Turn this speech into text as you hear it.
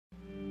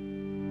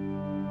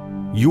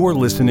You're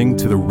listening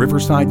to the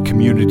Riverside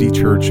Community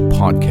Church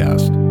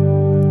podcast.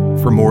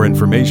 For more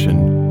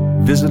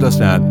information, visit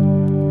us at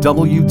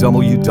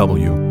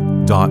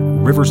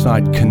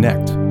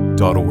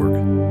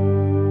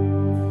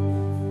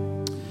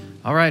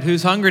www.riversideconnect.org. All right,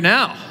 who's hungry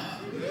now?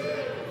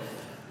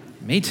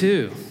 Me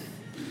too.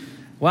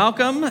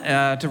 Welcome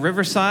to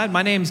Riverside.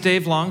 My name's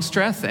Dave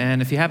Longstreth,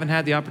 and if you haven't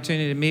had the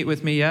opportunity to meet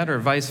with me yet, or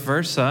vice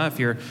versa,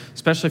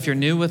 especially if you're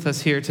new with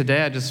us here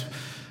today, I just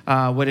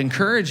would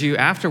encourage you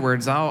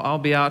afterwards. I'll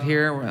be out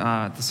here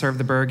at the Serve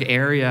the Berg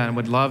area and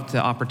would love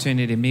the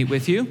opportunity to meet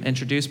with you,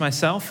 introduce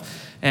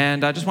myself.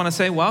 And I just want to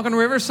say welcome to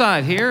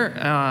Riverside here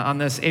on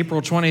this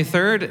April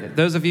 23rd.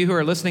 Those of you who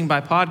are listening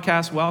by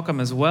podcast, welcome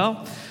as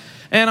well.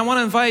 And I want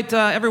to invite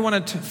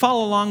everyone to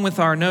follow along with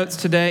our notes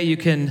today. You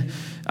can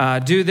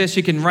do this.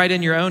 You can write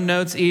in your own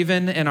notes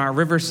even in our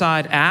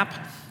Riverside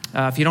app.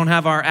 If you don't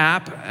have our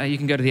app, you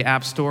can go to the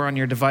App Store on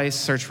your device,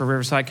 search for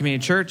Riverside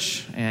Community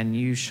Church, and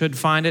you should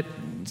find it.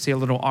 See a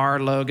little R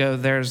logo.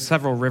 There's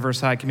several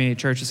Riverside Community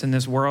Churches in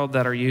this world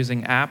that are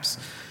using apps.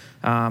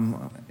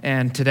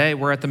 And today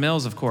we're at the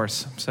Mills, of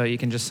course, so you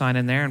can just sign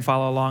in there and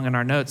follow along in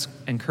our notes.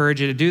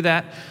 Encourage you to do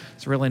that.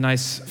 It's a really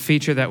nice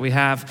feature that we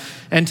have.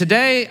 And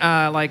today,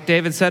 like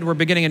David said, we're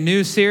beginning a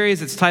new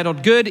series. It's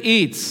titled Good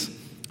Eats.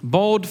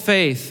 Bold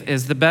faith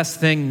is the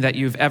best thing that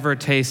you've ever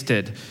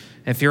tasted.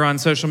 If you're on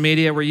social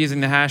media, we're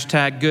using the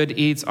hashtag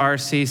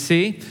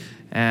GoodEatsRCC,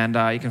 and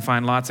you can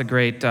find lots of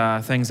great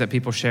things that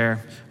people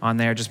share on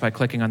there just by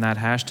clicking on that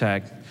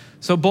hashtag.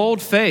 So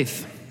bold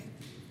faith,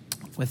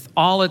 with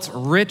all its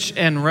rich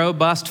and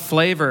robust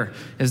flavor,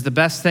 is the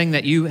best thing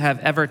that you have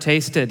ever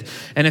tasted.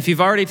 And if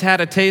you've already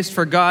had a taste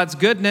for God's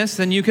goodness,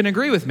 then you can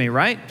agree with me,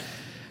 right?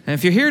 And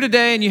if you're here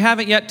today and you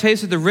haven't yet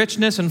tasted the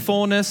richness and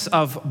fullness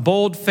of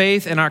bold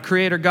faith in our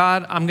Creator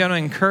God, I'm going to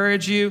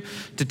encourage you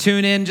to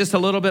tune in just a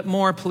little bit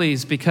more,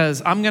 please,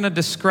 because I'm going to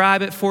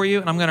describe it for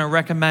you and I'm going to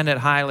recommend it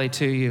highly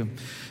to you.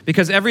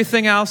 Because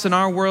everything else in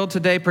our world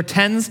today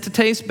pretends to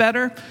taste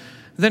better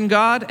than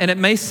God, and it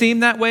may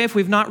seem that way if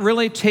we've not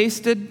really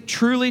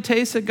truly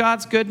tasted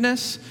God's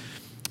goodness,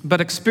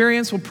 but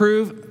experience will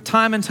prove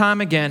time and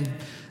time again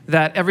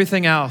that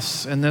everything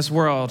else in this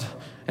world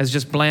is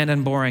just bland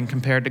and boring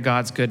compared to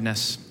God's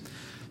goodness.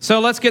 So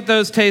let's get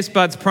those taste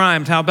buds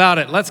primed. How about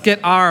it? Let's get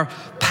our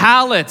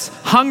palates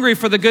hungry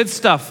for the good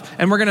stuff.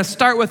 And we're going to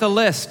start with a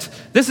list.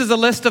 This is a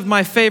list of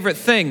my favorite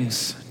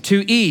things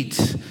to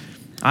eat.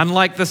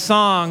 Unlike the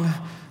song,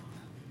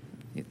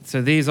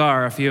 so these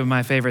are a few of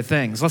my favorite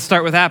things. Let's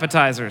start with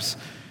appetizers.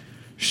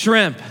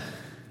 Shrimp,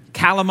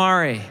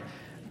 calamari,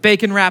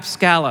 bacon-wrapped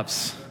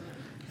scallops,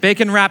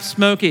 bacon-wrapped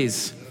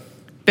smokies,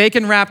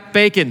 bacon-wrapped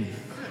bacon,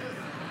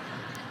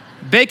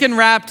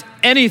 bacon-wrapped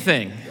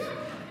anything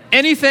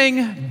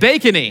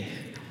bacony.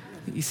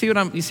 You see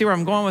where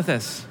I'm going with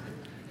this?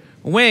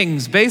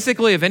 Wings,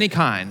 basically of any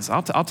kinds.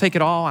 I'll take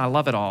it all. I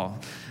love it all.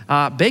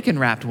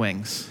 Bacon-wrapped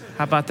wings.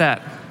 How about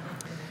that?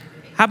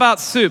 How about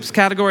soups?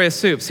 Category of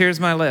soups. Here's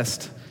my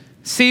list.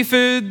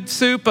 Seafood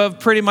soup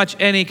of pretty much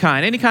any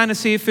kind. Any kind of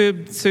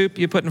seafood soup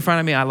you put in front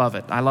of me, I love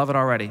it. I love it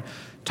already.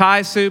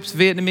 Thai soups,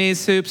 Vietnamese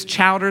soups,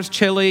 chowders,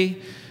 chili,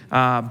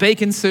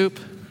 bacon soup.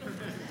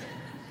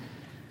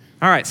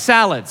 All right,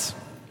 salads.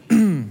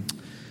 All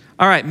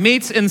right,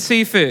 meats and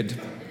seafood.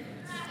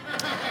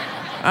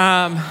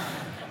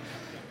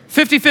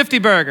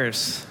 50-50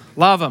 burgers.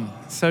 Love them.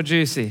 So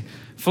juicy.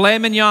 Filet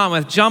mignon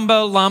with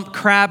jumbo lump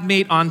crab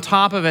meat on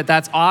top of it.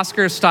 That's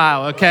Oscar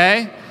style,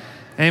 okay?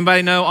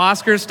 Anybody know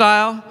Oscar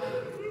style?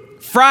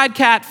 Fried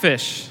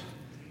catfish.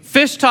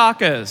 Fish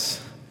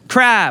tacos.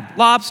 Crab,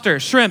 lobster,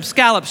 shrimp,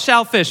 scallops,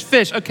 shellfish,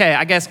 fish. Okay,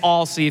 I guess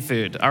all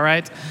seafood, all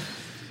right?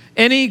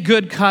 Any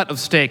good cut of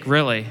steak,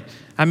 really.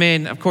 I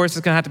mean, of course,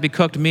 it's going to have to be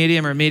cooked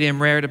medium or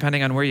medium rare,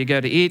 depending on where you go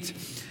to eat.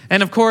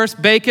 And, of course,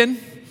 bacon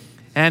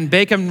and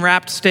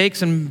bacon-wrapped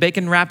steaks and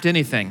bacon-wrapped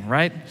anything,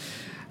 right?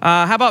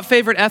 How about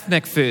favorite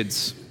ethnic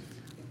foods?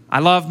 I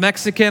love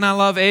Mexican, I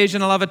love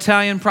Asian, I love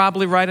Italian,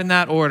 probably right in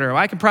that order.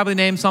 I could probably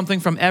name something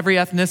from every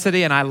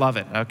ethnicity, and I love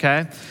it,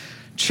 okay?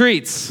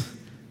 Treats,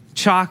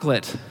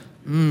 chocolate,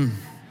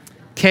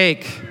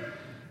 cake.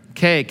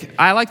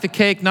 I like the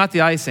cake, not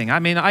the icing. I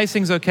mean,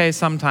 icing's okay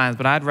sometimes,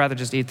 but I'd rather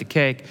just eat the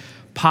cake.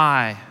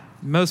 Pie,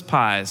 most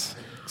pies,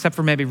 except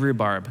for maybe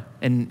rhubarb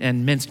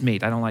and minced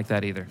meat. I don't like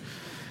that either.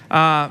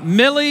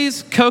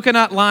 Millie's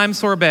coconut lime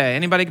sorbet.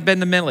 Anybody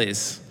been to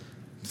Millie's?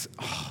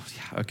 Oh,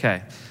 yeah,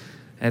 okay.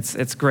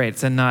 It's great.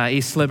 It's in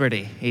East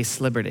Liberty,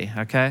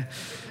 okay?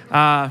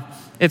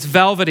 It's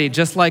velvety,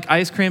 just like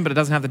ice cream, but it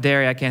doesn't have the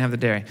dairy. I can't have the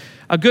dairy.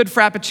 A good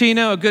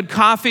frappuccino, a good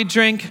coffee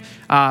drink,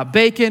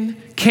 bacon,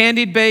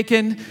 candied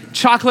bacon,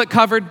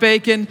 chocolate-covered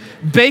bacon,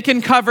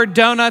 bacon-covered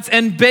donuts,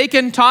 and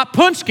bacon-topped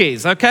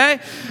punchkis, okay?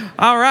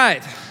 All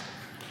right.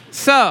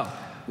 So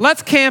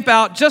let's camp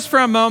out just for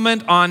a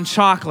moment on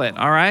chocolate,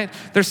 all right?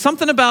 There's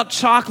something about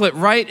chocolate,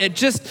 right? It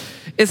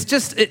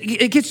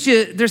gets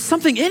you, there's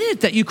something in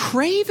it that you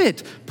crave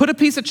it. Put a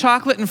piece of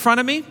chocolate in front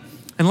of me,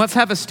 and let's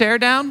have a stare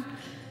down,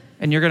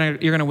 and you're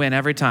gonna win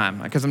every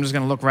time, because I'm just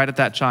gonna look right at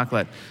that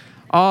chocolate.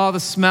 Oh,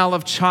 the smell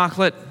of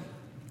chocolate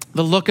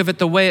the look of it,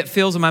 the way it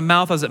feels in my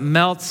mouth as it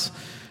melts,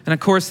 and of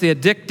course, the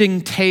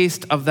addicting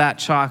taste of that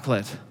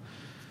chocolate.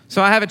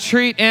 So I have a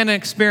treat and an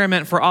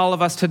experiment for all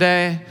of us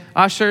today.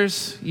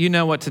 Ushers, you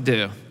know what to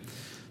do.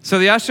 So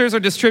the ushers are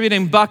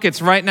distributing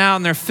buckets right now,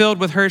 and they're filled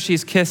with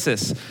Hershey's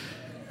Kisses.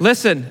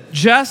 Listen,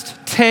 just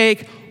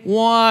take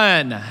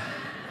one. All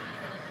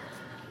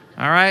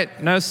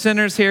right, no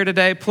sinners here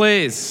today,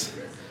 please.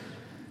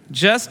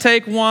 Just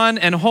take one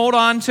and hold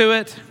on to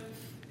it.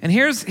 And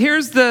here's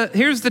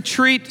the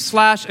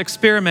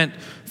treat/experiment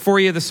for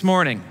you this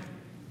morning.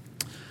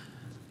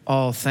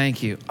 Oh,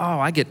 thank you. Oh,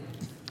 I get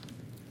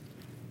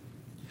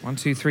 1,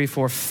 2, 3,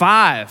 4,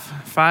 5.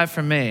 5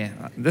 from me.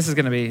 I'm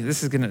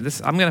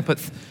gonna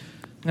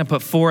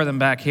put 4 of them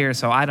back here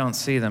so I don't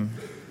see them.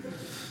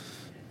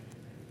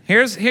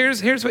 Here's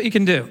what you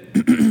can do.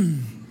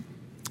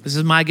 This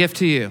is my gift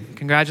to you.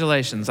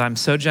 Congratulations. I'm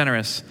so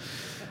generous.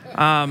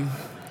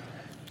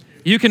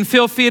 You can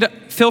feel free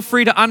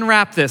to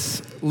unwrap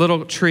this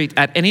little treat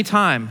at any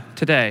time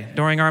today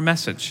during our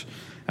message,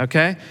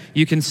 okay?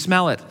 You can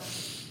smell it.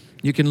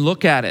 You can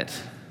look at it.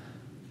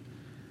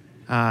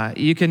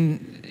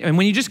 And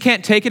when you just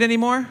can't take it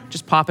anymore,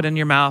 just pop it in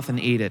your mouth and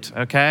eat it,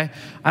 okay?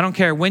 I don't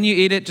care when you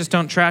eat it, just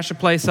don't trash the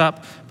place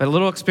up, but a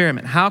little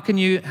experiment. How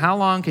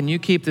long can you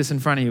keep this in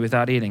front of you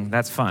without eating?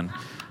 That's fun,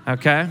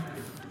 okay?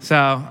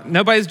 So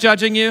nobody's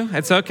judging you,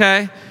 it's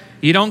okay.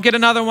 You don't get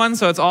another one,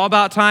 so it's all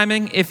about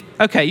timing.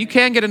 You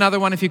can get another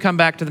one if you come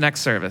back to the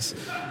next service.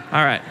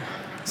 All right,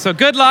 so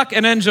good luck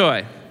and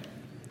enjoy.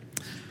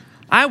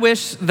 I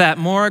wish that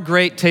more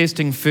great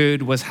tasting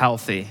food was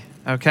healthy,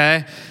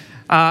 okay?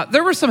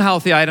 There were some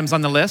healthy items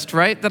on the list,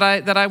 right, that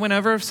I went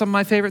over, some of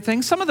my favorite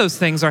things. Some of those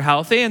things are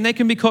healthy, and they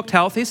can be cooked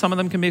healthy. Some of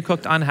them can be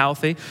cooked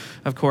unhealthy,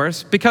 of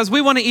course, because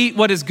we want to eat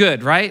what is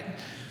good, right?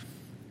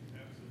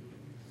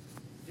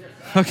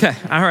 Okay,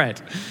 all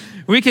right.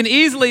 We can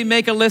easily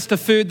make a list of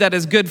food that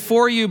is good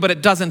for you, but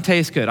it doesn't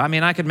taste good. I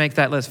mean, I could make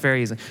that list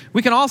very easily.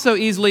 We can also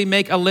easily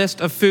make a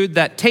list of food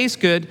that tastes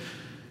good,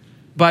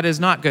 but is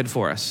not good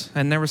for us.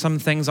 And there were some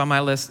things on my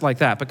list like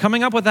that. But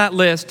coming up with that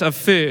list of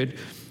food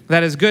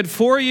that is good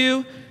for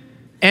you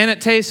and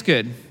it tastes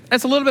good,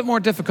 it's a little bit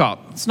more difficult.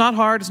 It's not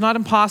hard, it's not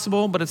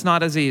impossible, but it's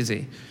not as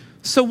easy.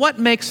 So what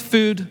makes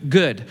food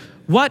good?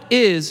 What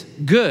is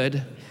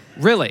good,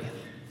 really?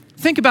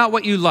 Think about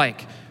what you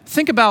like.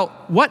 Think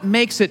about what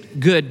makes it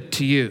good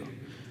to you.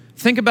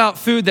 Think about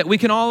food that we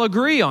can all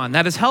agree on,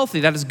 that is healthy,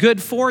 that is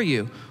good for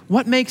you.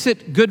 What makes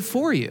it good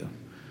for you?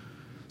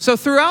 So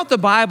throughout the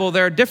Bible,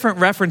 there are different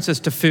references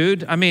to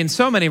food. I mean,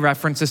 so many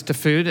references to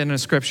food in the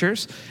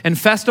scriptures, in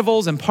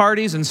festivals and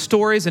parties and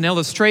stories and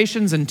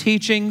illustrations and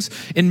teachings,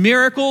 in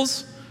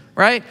miracles,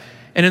 right?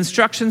 And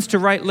instructions to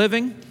right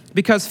living.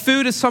 Because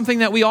food is something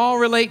that we all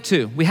relate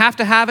to. We have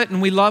to have it,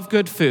 and we love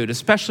good food,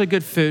 especially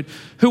good food.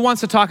 Who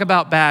wants to talk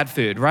about bad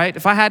food, right?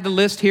 If I had to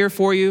list here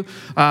for you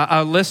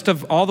a list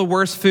of all the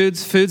worst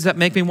foods that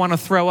make me want to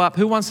throw up,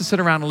 who wants to sit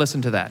around and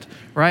listen to that,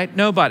 right?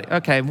 Nobody.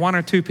 Okay, 1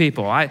 or 2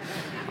 people.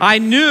 I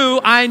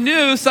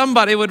knew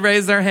somebody would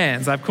raise their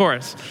hands, of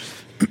course.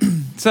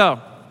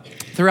 So,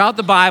 throughout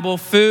the Bible,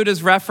 food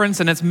is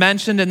referenced and it's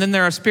mentioned, and then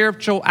there are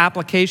spiritual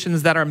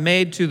applications that are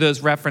made to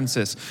those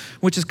references,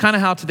 which is kind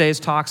of how today's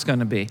talk's going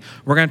to be.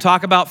 We're going to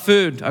talk about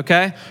food,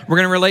 okay? We're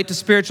going to relate to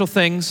spiritual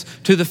things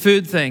to the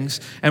food things,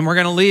 and we're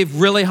going to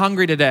leave really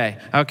hungry today,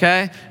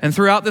 okay? And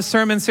throughout this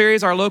sermon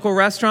series, our local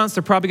restaurants,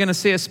 they're probably going to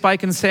see a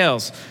spike in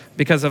sales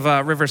because of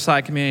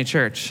Riverside Community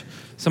Church.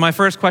 So my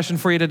first question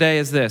for you today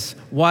is this: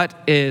 what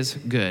is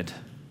good?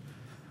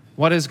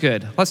 What is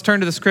good? Let's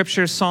turn to the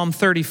scriptures. Psalm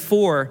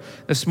 34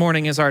 this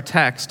morning is our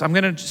text. I'm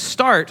going to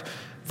start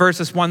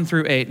verses 1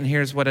 through 8, and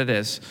here's what it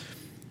is.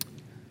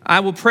 I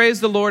will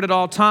praise the Lord at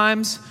all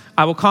times.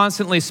 I will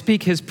constantly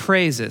speak his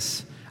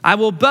praises. I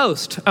will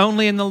boast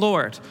only in the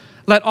Lord.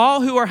 Let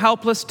all who are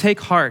helpless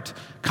take heart.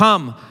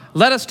 Come,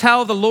 let us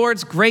tell the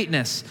Lord's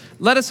greatness.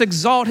 Let us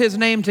exalt his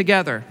name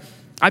together.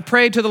 I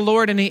prayed to the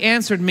Lord, and he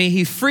answered me.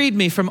 He freed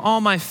me from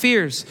all my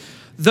fears.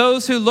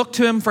 Those who look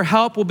to him for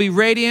help will be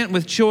radiant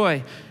with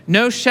joy.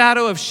 No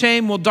shadow of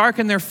shame will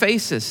darken their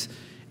faces.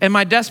 In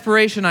my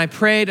desperation, I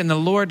prayed, and the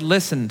Lord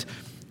listened.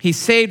 He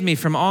saved me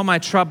from all my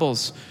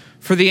troubles.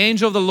 For the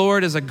angel of the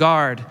Lord is a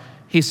guard.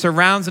 He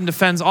surrounds and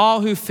defends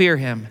all who fear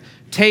him.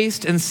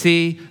 Taste and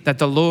see that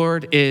the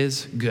Lord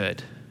is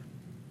good.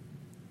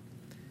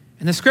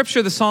 In the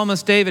scripture, the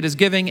psalmist David is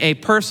giving a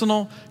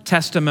personal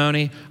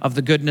testimony of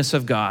the goodness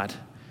of God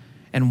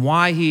and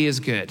why he is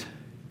good.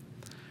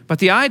 But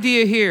the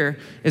idea here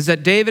is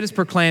that David is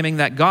proclaiming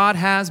that God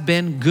has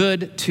been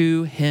good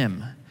to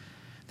him,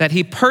 that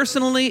he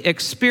personally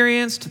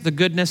experienced the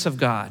goodness of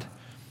God.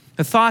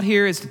 The thought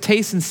here is to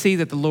taste and see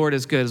that the Lord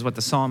is good, is what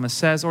the psalmist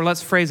says, or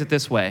let's phrase it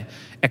this way: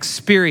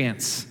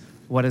 experience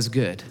what is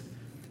good.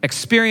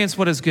 Experience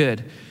what is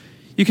good.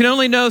 You can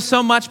only know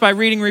so much by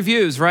reading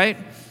reviews, right?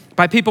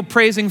 By people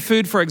praising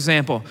food, for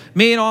example.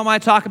 Me and all my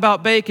talk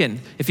about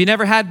bacon. If you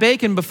never had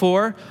bacon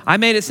before, I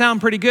made it sound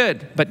pretty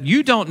good, but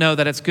you don't know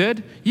that it's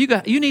good.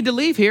 You need to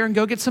leave here and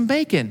go get some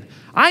bacon.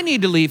 I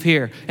need to leave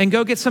here and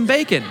go get some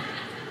bacon.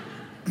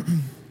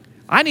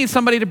 I need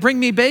somebody to bring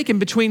me bacon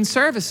between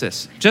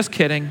services. Just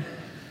kidding.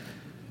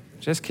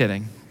 Just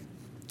kidding.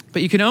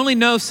 But you can only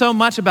know so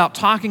much about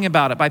talking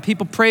about it, by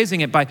people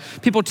praising it, by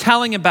people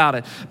telling about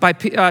it, by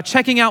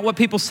checking out what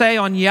people say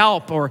on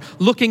Yelp or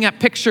looking at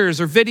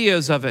pictures or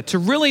videos of it. To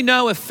really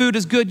know if food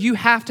is good, you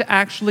have to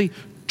actually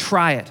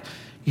try it.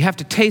 You have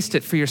to taste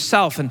it for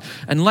yourself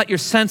and let your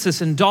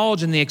senses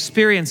indulge in the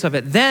experience of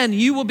it. Then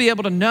you will be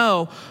able to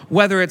know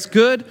whether it's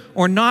good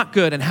or not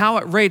good and how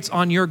it rates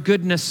on your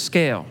goodness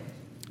scale.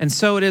 And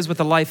so it is with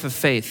a life of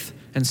faith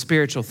and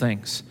spiritual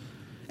things.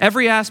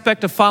 Every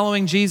aspect of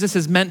following Jesus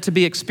is meant to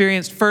be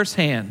experienced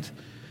firsthand.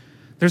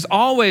 There's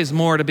always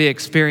more to be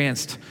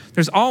experienced.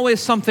 There's always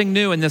something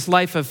new in this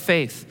life of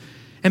faith.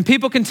 And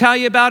people can tell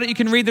you about it. You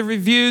can read the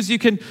reviews. You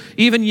can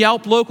even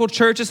Yelp local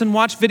churches and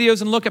watch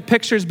videos and look at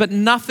pictures, but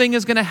nothing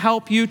is going to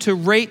help you to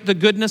rate the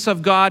goodness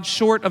of God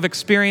short of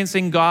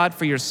experiencing God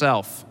for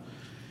yourself.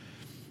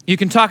 You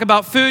can talk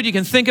about food. You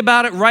can think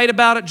about it, write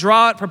about it,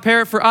 draw it,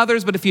 prepare it for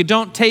others, but if you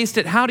don't taste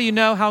it, how do you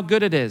know how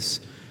good it is?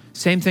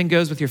 Same thing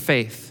goes with your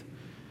faith.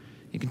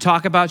 You can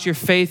talk about your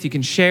faith. You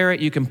can share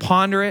it. You can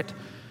ponder it.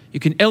 You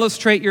can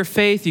illustrate your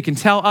faith. You can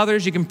tell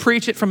others. You can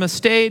preach it from a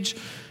stage.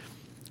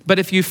 But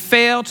if you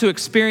fail to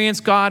experience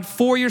God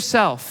for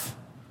yourself,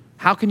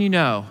 how can you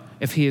know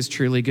if he is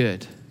truly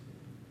good?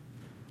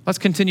 Let's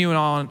continue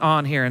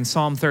on here in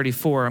Psalm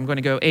 34. I'm going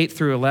to go 8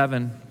 through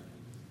 11.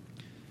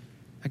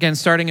 Again,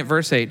 starting at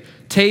verse 8.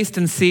 Taste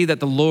and see that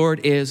the Lord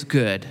is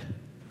good.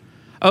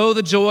 Oh,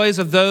 the joys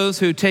of those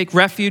who take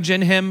refuge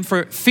in him.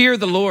 Fear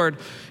the Lord,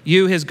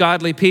 you his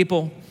godly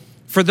people.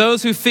 For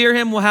those who fear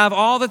him will have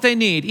all that they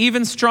need.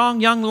 Even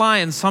strong young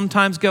lions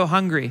sometimes go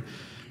hungry.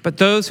 But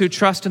those who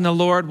trust in the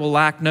Lord will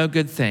lack no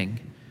good thing.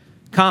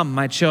 Come,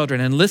 my children,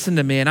 and listen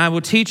to me, and I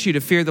will teach you to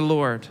fear the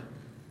Lord.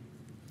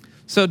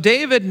 So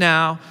David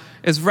now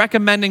is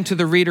recommending to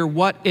the reader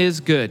what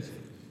is good.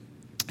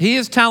 He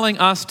is telling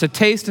us to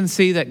taste and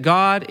see that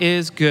God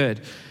is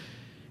good.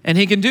 And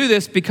he can do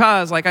this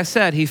because, like I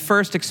said, he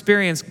first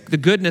experienced the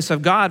goodness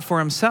of God for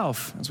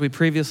himself, as we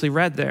previously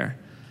read there.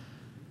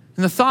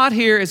 And the thought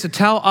here is to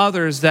tell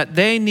others that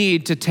they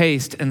need to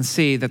taste and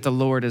see that the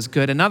Lord is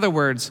good. In other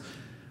words,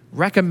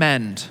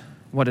 recommend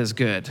what is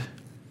good.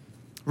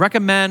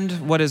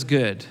 Recommend what is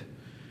good.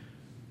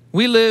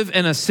 We live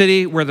in a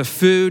city where the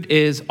food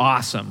is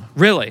awesome.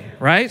 Really,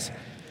 right?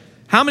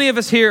 How many of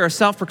us here are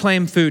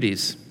self-proclaimed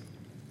foodies?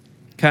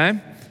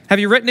 Okay. Have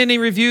you written any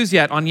reviews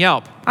yet on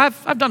Yelp?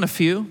 I've done a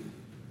few.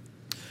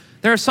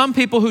 There are some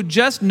people who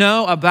just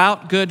know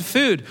about good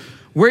food,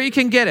 where you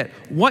can get it,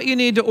 what you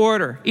need to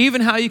order,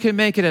 even how you can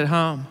make it at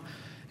home.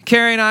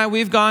 Carrie and I,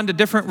 we've gone to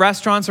different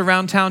restaurants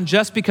around town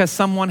just because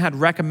someone had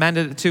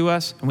recommended it to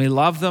us, and we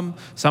love them.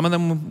 Some of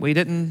them we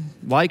didn't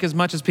like as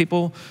much as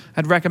people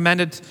had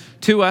recommended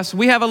to us.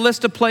 We have a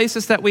list of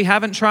places that we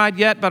haven't tried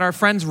yet, but our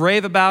friends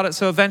rave about it,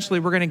 so eventually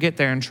we're going to get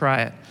there and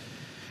try it.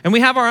 And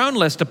we have our own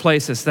list of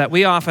places that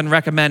we often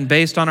recommend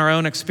based on our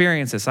own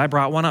experiences. I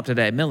brought one up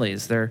today,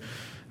 Millie's. They're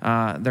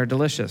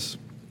delicious.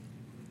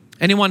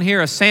 Anyone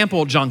here a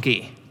sample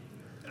junkie?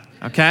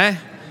 Okay.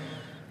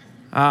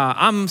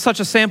 I'm such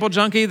a sample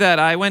junkie that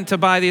I went to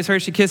buy these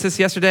Hershey Kisses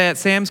yesterday at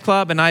Sam's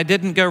Club, and I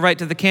didn't go right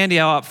to the candy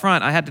aisle up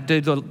front. I had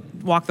to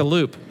walk the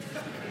loop.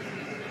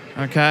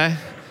 Okay.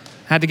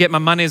 Had to get my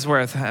money's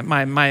worth,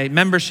 my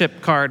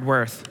membership card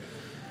worth.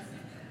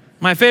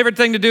 My favorite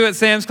thing to do at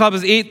Sam's Club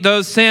is eat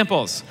those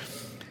samples.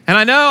 And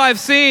I know I've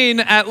seen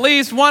at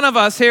least one of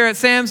us here at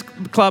Sam's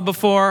Club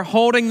before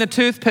holding the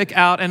toothpick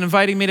out and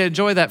inviting me to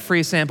enjoy that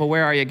free sample.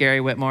 Where are you,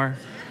 Gary Whitmore?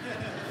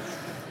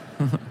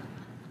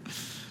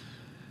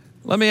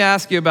 Let me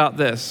ask you about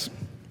this.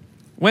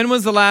 When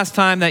was the last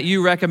time that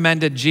you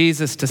recommended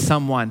Jesus to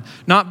someone?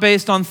 Not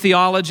based on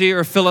theology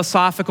or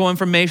philosophical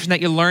information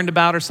that you learned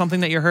about or something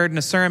that you heard in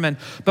a sermon,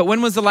 but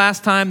when was the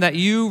last time that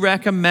you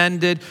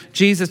recommended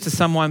Jesus to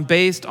someone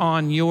based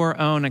on your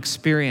own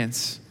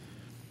experience?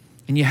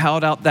 And you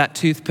held out that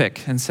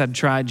toothpick and said,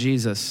 try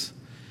Jesus.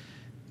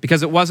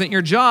 Because it wasn't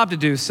your job to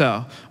do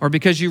so, or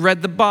because you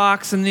read the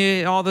box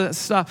and all the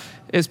stuff.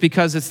 It's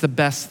because it's the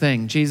best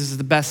thing. Jesus is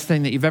the best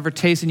thing that you've ever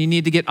tasted. You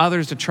need to get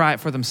others to try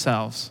it for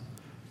themselves.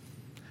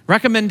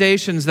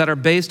 Recommendations that are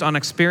based on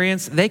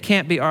experience, they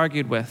can't be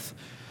argued with.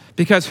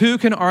 Because who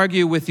can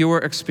argue with your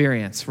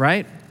experience,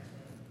 right?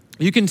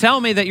 You can tell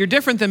me that you're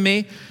different than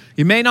me.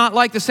 You may not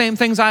like the same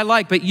things I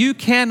like, but you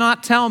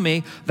cannot tell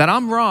me that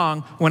I'm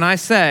wrong when I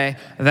say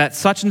that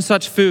such and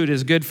such food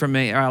is good for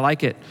me, or I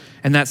like it,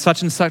 and that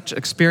such and such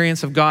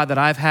experience of God that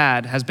I've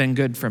had has been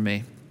good for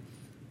me.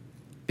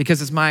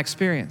 Because it's my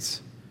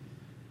experience.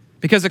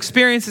 Because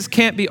experiences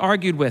can't be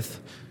argued with.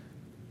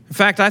 In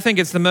fact, I think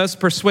it's the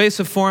most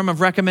persuasive form of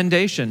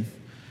recommendation.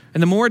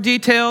 And the more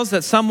details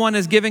that someone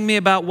is giving me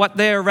about what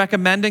they are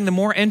recommending, the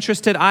more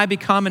interested I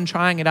become in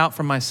trying it out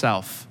for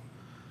myself.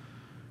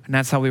 And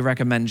that's how we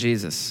recommend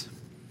Jesus.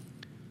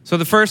 So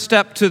the first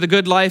step to the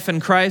good life in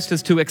Christ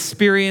is to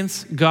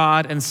experience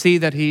God and see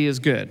that he is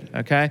good,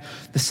 okay?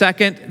 The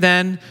second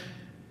then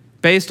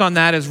based on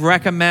that is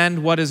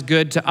recommend what is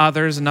good to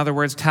others. In other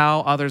words,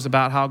 tell others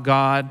about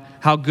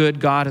how good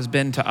God has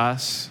been to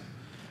us.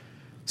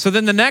 So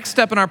then the next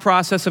step in our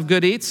process of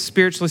good eats,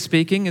 spiritually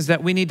speaking, is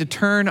that we need to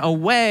turn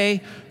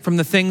away from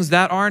the things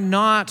that are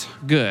not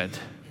good.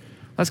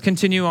 Let's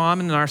continue on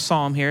in our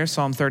psalm here,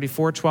 Psalm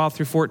 34, 12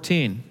 through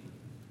 14.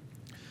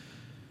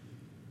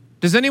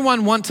 Does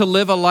anyone want to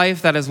live a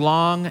life that is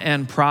long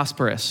and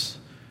prosperous?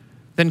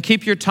 Then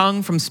keep your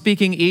tongue from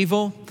speaking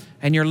evil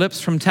and your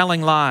lips from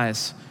telling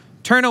lies.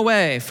 Turn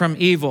away from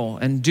evil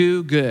and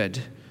do good.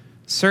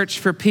 Search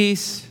for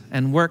peace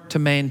and work to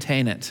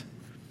maintain it.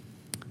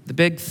 The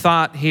big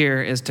thought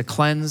here is to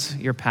cleanse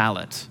your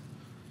palate.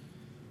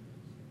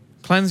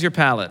 Cleanse your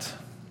palate.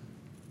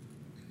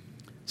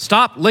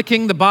 Stop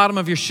licking the bottom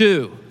of your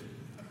shoe.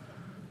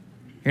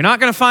 You're not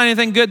going to find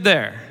anything good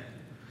there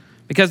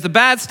because the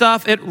bad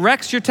stuff, it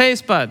wrecks your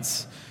taste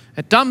buds.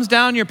 It dumbs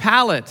down your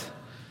palate.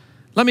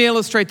 Let me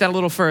illustrate that a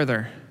little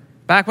further.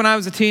 Back when I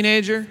was a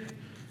teenager,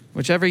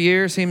 which every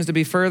year seems to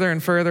be further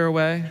and further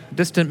away,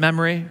 distant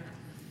memory,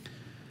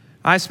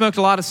 I smoked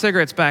a lot of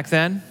cigarettes back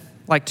then,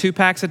 like 2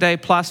 packs a day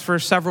plus for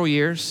several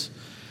years.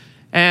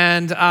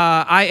 And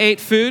I ate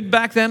food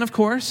back then, of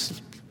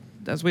course,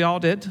 as we all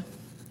did.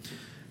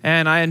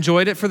 And I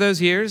enjoyed it for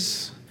those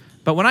years.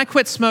 But when I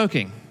quit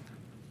smoking,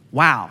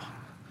 wow,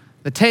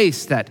 the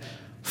taste that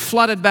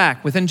flooded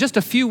back within just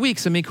a few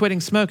weeks of me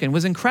quitting smoking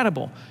was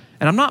incredible.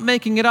 And I'm not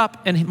making it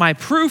up. And my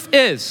proof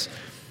is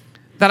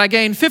that I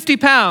gained 50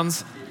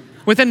 pounds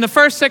within the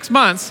first 6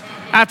 months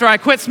after I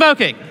quit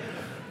smoking.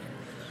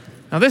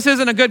 Now, this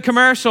isn't a good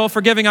commercial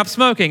for giving up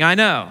smoking, I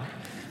know.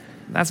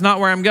 That's not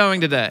where I'm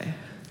going today.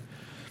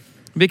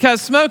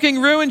 Because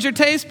smoking ruins your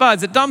taste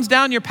buds. It dumbs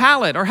down your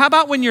palate. Or how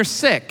about when you're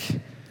sick,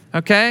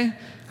 okay?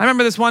 I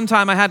remember this one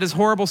time I had this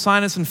horrible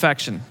sinus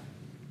infection.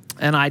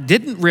 And I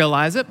didn't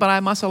realize it, but I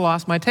must have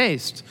lost my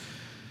taste.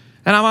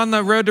 And I'm on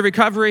the road to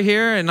recovery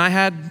here, and I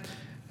had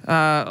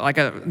like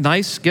a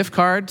nice gift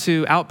card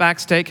to Outback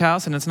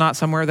Steakhouse, and it's not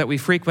somewhere that we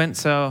frequent.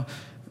 So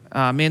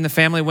me and the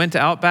family went to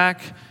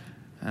Outback,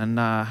 and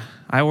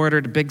I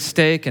ordered a big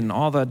steak and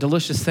all the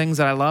delicious things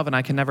that I love and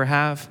I can never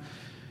have.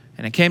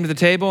 And it came to the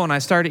table and I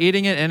started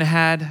eating it and it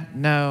had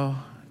no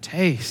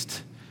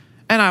taste.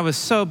 And I was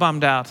so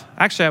bummed out.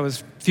 Actually, I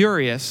was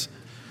furious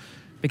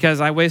because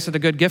I wasted a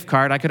good gift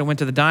card. I could have went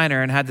to the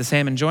diner and had the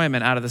same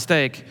enjoyment out of the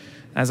steak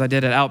as I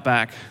did at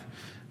Outback.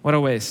 What a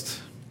waste.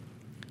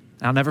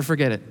 I'll never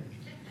forget it.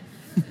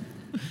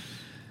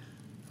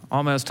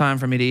 Almost time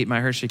for me to eat my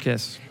Hershey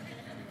Kiss.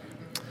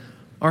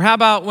 Or how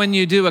about when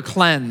you do a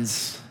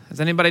cleanse? Has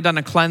anybody done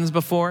a cleanse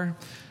before?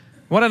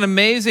 What an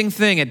amazing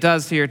thing it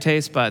does to your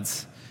taste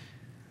buds.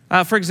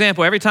 For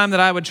example, every time that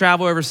I would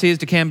travel overseas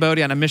to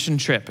Cambodia on a mission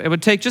trip, it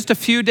would take just a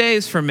few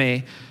days for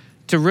me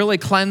to really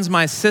cleanse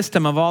my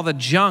system of all the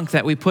junk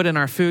that we put in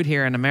our food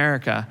here in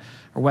America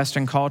or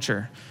Western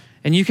culture.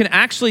 And you can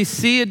actually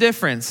see a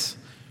difference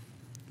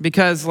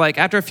because like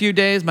after a few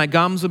days, my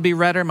gums would be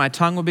redder, my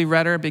tongue would be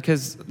redder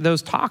because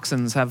those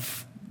toxins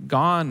have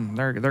gone.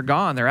 They're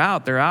gone. They're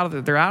out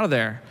of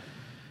there.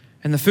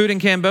 And the food in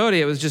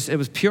Cambodia, it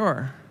was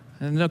pure.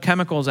 And no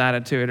chemicals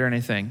added to it or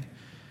anything.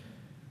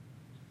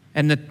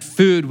 And the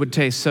food would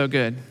taste so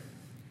good.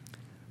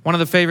 One of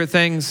the favorite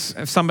things,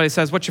 if somebody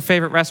says, what's your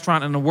favorite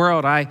restaurant in the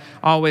world? I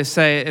always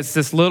say it's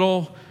this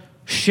little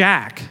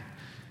shack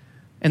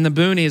in the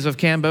boonies of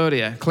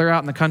Cambodia, clear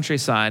out in the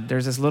countryside.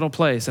 There's this little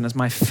place, and it's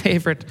my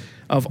favorite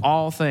of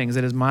all things.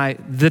 It is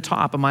the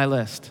top of my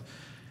list.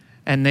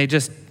 And they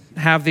just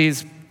have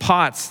these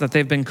pots that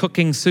they've been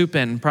cooking soup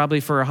in probably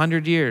for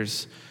 100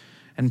 years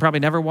and probably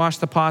never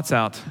washed the pots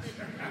out.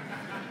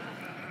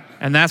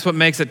 And that's what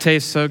makes it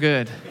taste so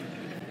good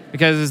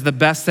because it's the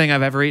best thing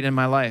I've ever eaten in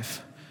my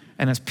life.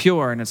 And it's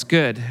pure and it's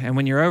good. And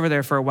when you're over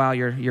there for a while,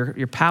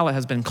 your palate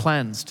has been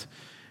cleansed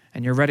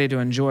and you're ready to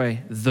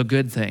enjoy the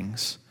good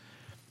things.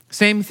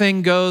 Same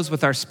thing goes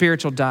with our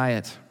spiritual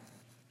diet.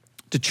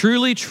 To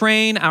truly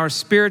train our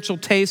spiritual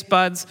taste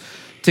buds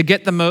to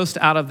get the most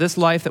out of this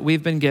life that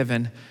we've been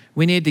given,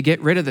 we need to get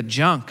rid of the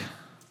junk.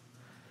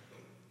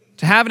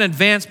 To have an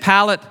advanced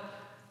palate,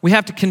 we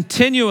have to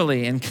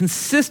continually and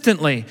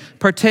consistently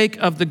partake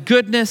of the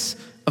goodness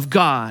of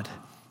God,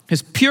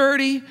 His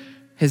purity,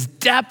 His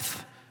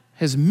depth,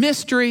 His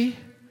mystery.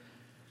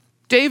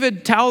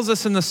 David tells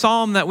us in the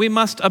Psalm that we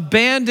must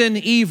abandon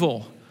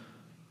evil,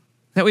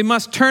 that we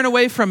must turn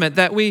away from it,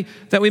 that we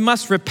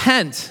must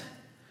repent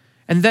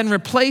and then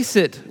replace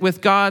it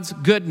with God's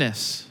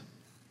goodness.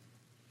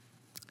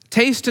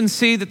 Taste and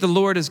see that the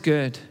Lord is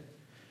good.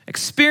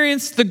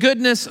 Experience the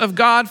goodness of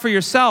God for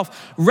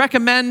yourself.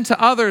 Recommend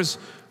to others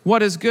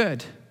what is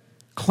good.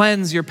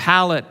 Cleanse your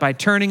palate by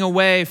turning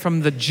away from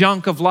the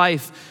junk of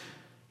life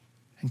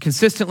and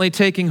consistently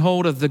taking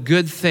hold of the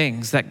good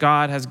things that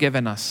God has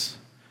given us.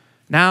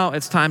 Now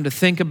it's time to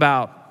think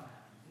about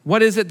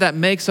what is it that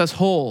makes us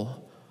whole?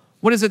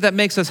 What is it that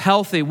makes us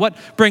healthy? What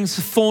brings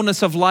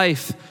fullness of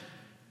life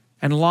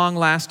and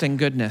long-lasting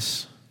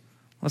goodness?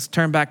 Let's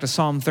turn back to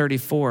Psalm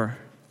 34,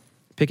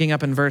 picking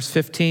up in verse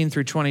 15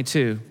 through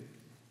 22.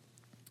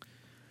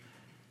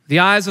 The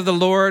eyes of the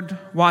Lord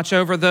watch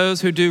over those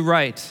who do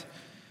right.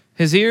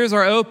 His ears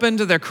are open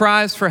to their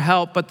cries for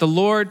help, but the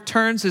Lord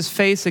turns his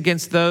face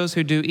against those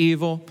who do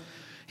evil.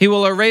 He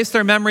will erase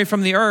their memory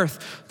from the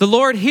earth. The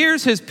Lord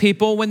hears his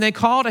people when they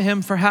call to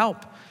him for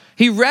help.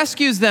 He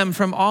rescues them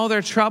from all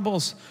their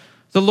troubles.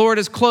 The Lord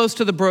is close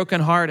to the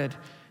brokenhearted.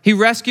 He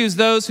rescues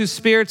those whose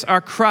spirits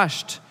are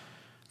crushed.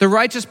 The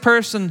righteous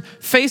person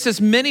faces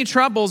many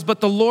troubles,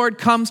 but the Lord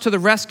comes to the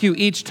rescue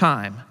each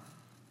time.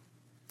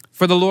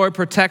 For the Lord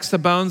protects the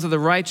bones of the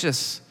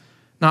righteous.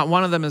 Not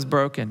one of them is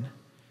broken.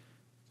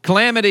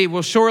 Calamity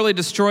will surely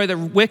destroy the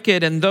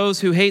wicked, and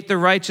those who hate the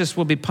righteous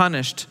will be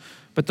punished.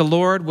 But the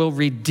Lord will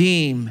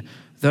redeem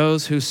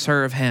those who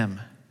serve him.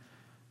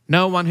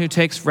 No one who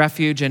takes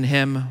refuge in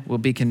him will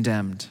be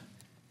condemned.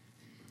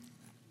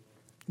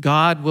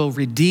 God will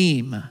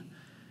redeem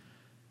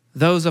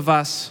those of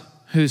us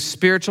whose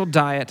spiritual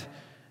diet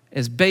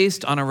is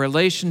based on a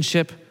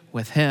relationship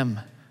with him,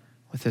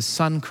 with his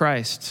Son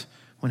Christ,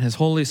 when his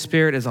Holy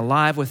Spirit is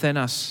alive within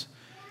us.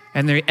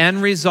 And the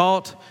end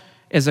result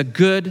is a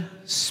good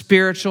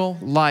spiritual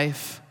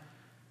life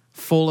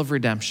full of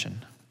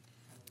redemption.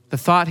 The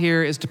thought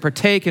here is to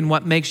partake in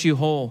what makes you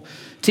whole,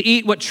 to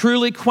eat what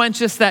truly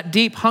quenches that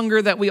deep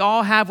hunger that we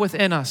all have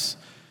within us,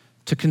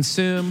 to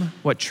consume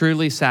what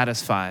truly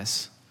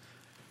satisfies.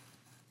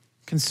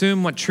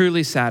 Consume what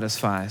truly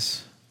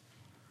satisfies.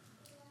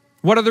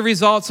 What are the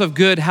results of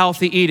good,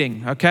 healthy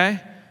eating, okay?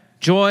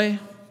 Joy,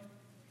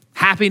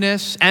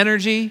 happiness,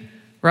 energy,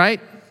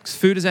 right?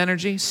 Food is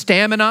energy.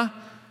 Stamina,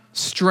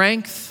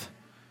 strength,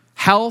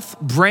 health,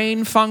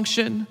 brain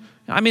function.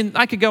 I mean,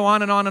 I could go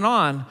on and on and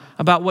on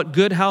about what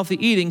good, healthy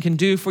eating can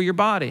do for your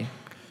body.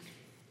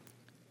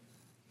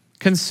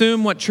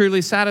 Consume what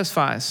truly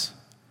satisfies.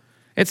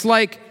 It's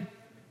like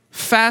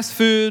fast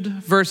food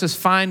versus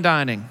fine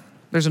dining.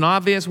 There's an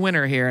obvious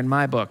winner here in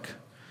my book.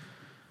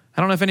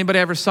 I don't know if anybody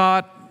ever saw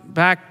it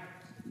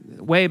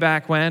way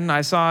back when.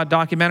 I saw a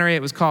documentary.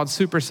 It was called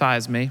Super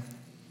Size Me.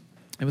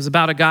 It was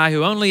about a guy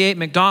who only ate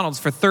McDonald's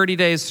for 30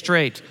 days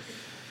straight.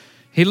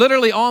 He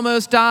literally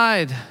almost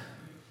died.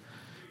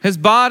 His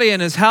body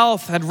and his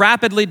health had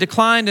rapidly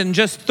declined in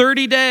just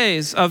 30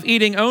 days of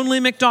eating only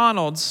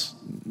McDonald's.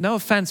 No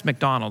offense,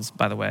 McDonald's,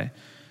 by the way.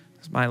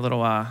 That's my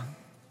little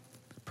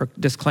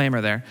disclaimer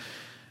there.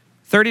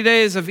 30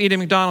 days of eating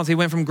McDonald's, he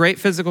went from great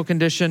physical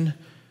condition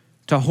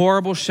to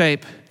horrible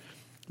shape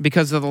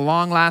because of the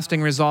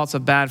long-lasting results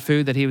of bad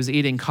food that he was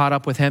eating caught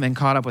up with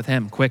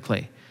him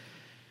quickly.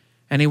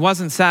 And he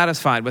wasn't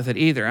satisfied with it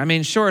either. I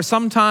mean, sure,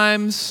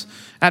 sometimes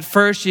at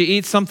first you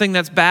eat something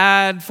that's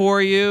bad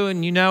for you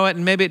and you know it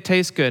and maybe it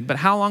tastes good, but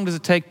how long does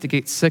it take to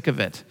get sick of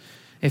it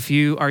if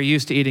you are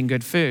used to eating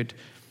good food?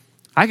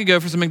 I could go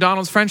for some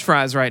McDonald's French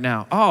fries right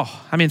now.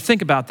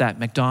 Think about that,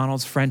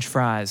 McDonald's French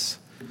fries.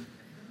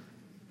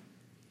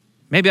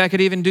 Maybe I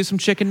could even do some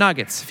chicken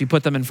nuggets if you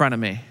put them in front of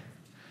me.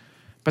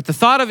 But the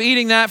thought of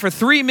eating that for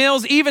 3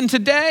 meals, even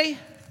today,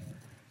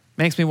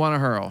 makes me want to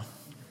hurl.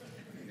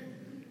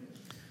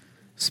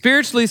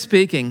 Spiritually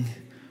speaking,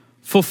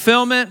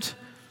 fulfillment,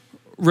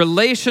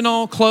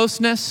 relational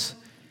closeness,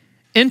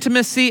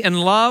 intimacy, and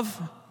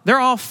love, they're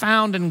all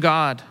found in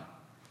God.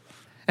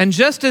 And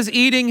just as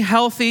eating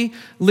healthy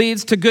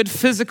leads to good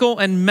physical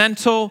and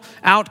mental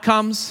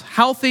outcomes,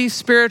 healthy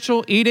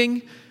spiritual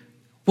eating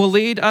will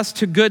lead us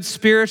to good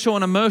spiritual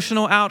and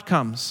emotional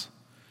outcomes.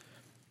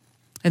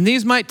 And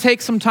these might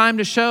take some time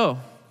to show,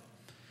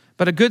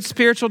 but a good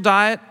spiritual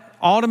diet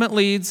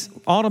ultimately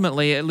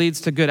it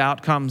leads to good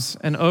outcomes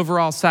and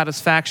overall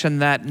satisfaction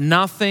that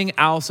nothing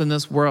else in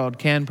this world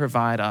can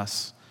provide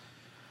us.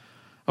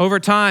 Over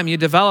time, you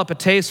develop a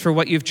taste for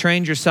what you've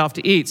trained yourself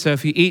to eat. So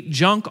if you eat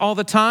junk all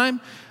the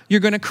time, you're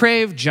going to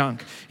crave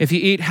junk. If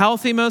you eat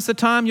healthy most of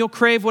the time, you'll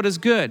crave what is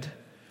good.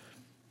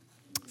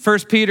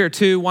 1 Peter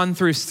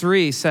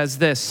 2:1-3 says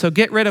this, "So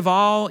get rid of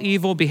all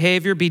evil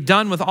behavior, be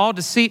done with all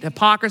deceit,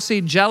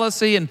 hypocrisy,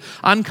 jealousy, and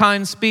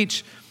unkind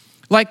speech.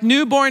 Like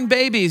newborn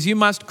babies, you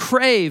must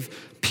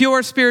crave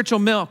pure spiritual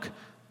milk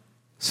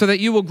so that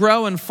you will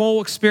grow in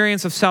full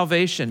experience of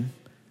salvation.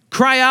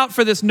 Cry out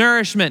for this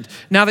nourishment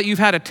now that you've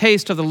had a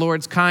taste of the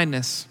Lord's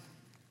kindness."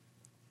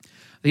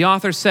 The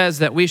author says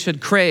that we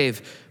should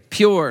crave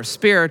pure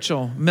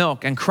spiritual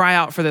milk and cry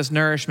out for this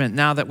nourishment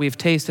now that we've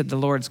tasted the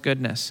Lord's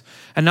goodness.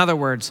 In other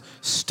words,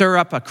 stir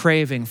up a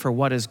craving for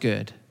what is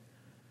good.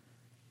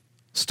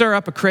 Stir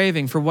up a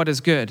craving for what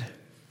is good.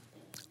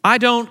 I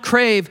don't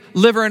crave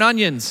liver and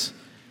onions,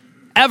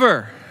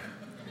 ever.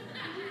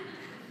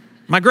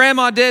 My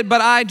grandma did, but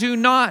I do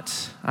not.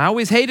 I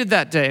always hated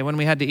that day when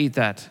we had to eat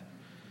that.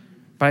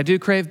 But I do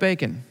crave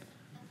bacon.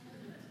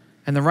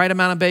 And the right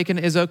amount of bacon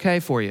is okay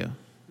for you.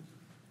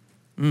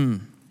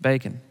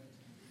 Bacon.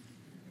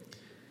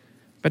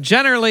 But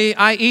generally,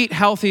 I eat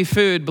healthy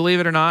food,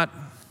 believe it or not.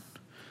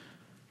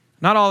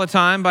 Not all the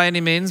time by any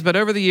means, but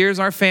over the years,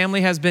 our family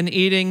has been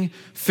eating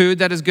food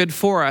that is good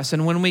for us.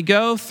 And when we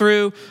go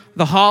through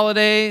the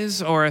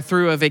holidays or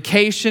through a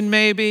vacation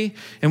maybe,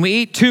 and we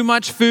eat too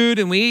much food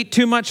and we eat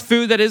too much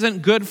food that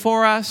isn't good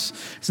for us,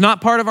 it's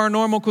not part of our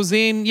normal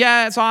cuisine.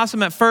 Yeah, it's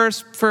awesome at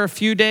first for a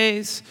few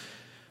days,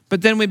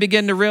 but then we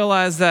begin to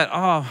realize that,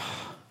 I'm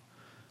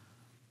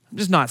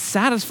just not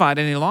satisfied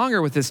any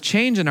longer with this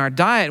change in our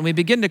diet. And we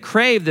begin to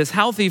crave this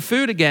healthy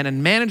food again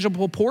in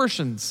manageable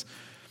portions.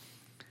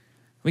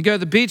 We go to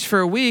the beach for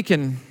a week,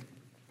 and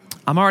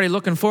I'm already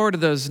looking forward to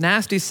those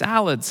nasty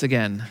salads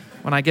again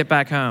when I get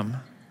back home.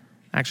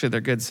 Actually, they're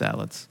good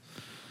salads.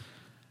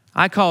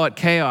 I call it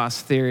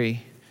chaos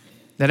theory,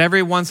 that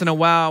every once in a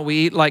while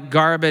we eat like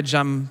garbage.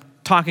 I'm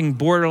talking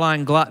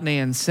borderline gluttony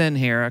and sin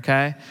here,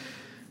 okay?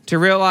 To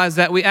realize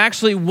that we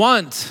actually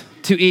want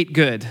to eat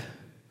good.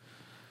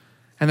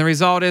 And the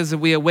result is that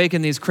we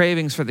awaken these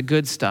cravings for the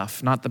good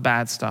stuff, not the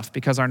bad stuff,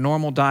 because our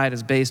normal diet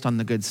is based on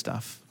the good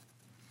stuff.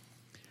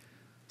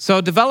 So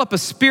develop a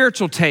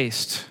spiritual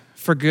taste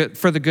for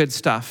the good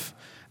stuff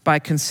by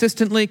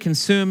consistently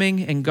consuming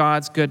in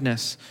God's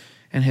goodness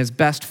and his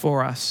best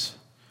for us.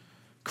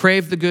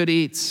 Crave the good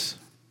eats.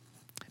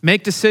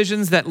 Make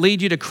decisions that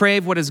lead you to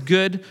crave what is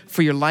good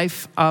for your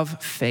life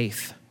of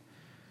faith.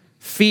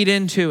 Feed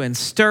into and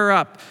stir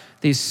up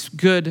these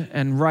good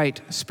and right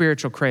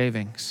spiritual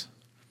cravings.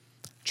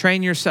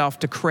 Train yourself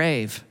to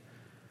crave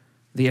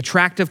the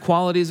attractive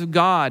qualities of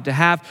God, to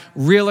have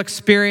real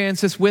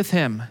experiences with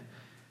him,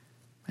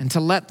 and to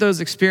let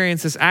those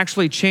experiences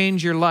actually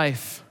change your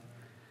life,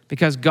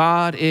 because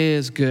God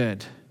is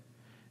good.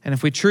 And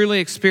if we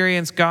truly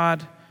experience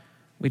God,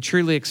 we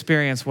truly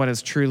experience what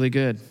is truly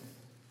good.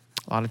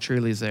 A lot of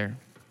trulies there.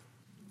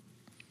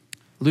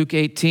 Luke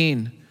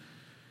 18.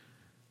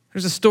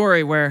 There's a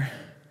story where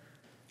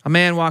a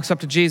man walks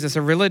up to Jesus,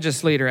 a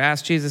religious leader,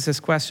 asks Jesus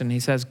this question. He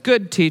says,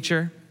 "Good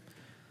teacher,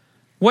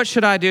 what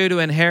should I do to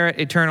inherit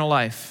eternal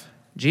life?"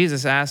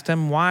 Jesus asked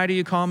him, "Why do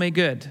you call me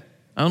good?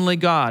 Only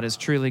God is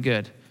truly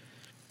good."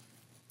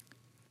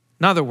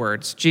 In other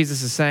words,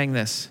 Jesus is saying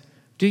this: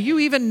 do you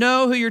even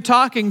know who you're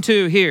talking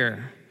to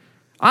here?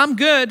 I'm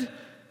good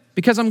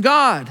because I'm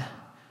God.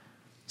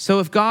 So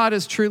if God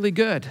is truly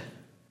good,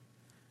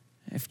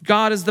 if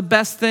God is the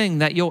best thing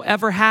that you'll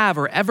ever have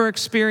or ever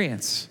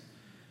experience,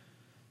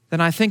 then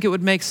I think it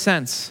would make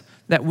sense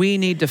that we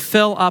need to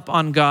fill up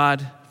on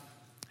God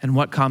and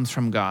what comes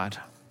from God.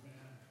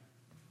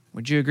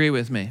 Would you agree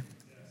with me?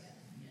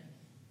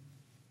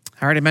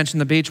 I already mentioned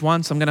the beach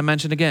once. I'm going to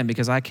mention it again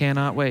because I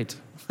cannot wait.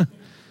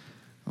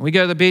 We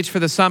go to the beach for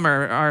the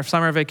summer, our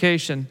summer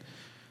vacation.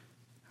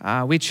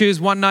 We choose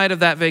one night of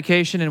that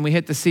vacation and we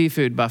hit the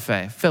seafood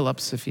buffet.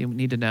 Phillips, if you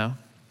need to know.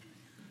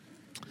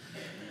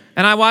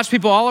 And I watch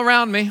people all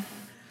around me,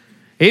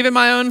 even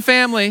my own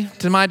family,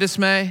 to my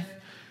dismay.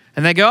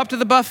 And they go up to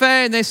the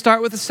buffet and they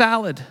start with a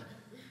salad.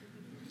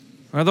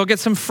 Or they'll get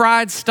some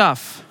fried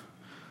stuff.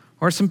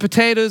 Or some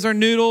potatoes or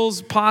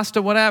noodles,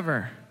 pasta,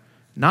 whatever.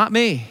 Not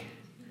me.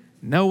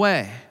 No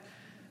way.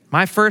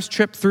 My first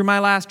trip through my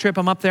last trip,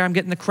 I'm up there, I'm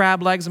getting the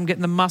crab legs, I'm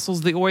getting the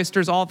mussels, the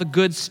oysters, all the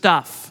good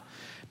stuff.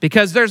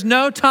 Because there's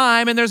no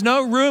time and there's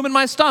no room in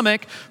my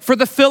stomach for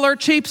the filler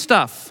cheap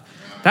stuff.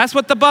 That's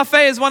what the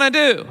buffets want to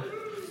do.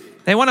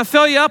 They want to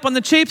fill you up on the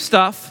cheap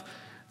stuff.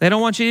 They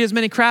don't want you to eat as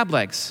many crab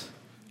legs.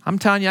 I'm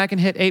telling you, I can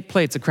hit 8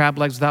 plates of crab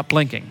legs without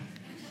blinking.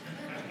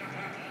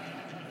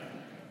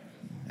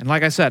 And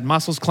like I said,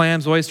 mussels,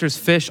 clams, oysters,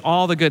 fish,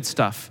 all the good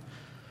stuff.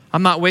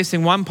 I'm not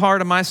wasting one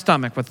part of my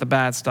stomach with the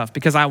bad stuff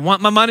because I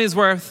want my money's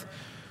worth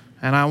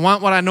and I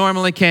want what I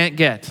normally can't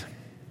get.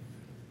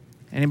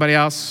 Anybody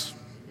else?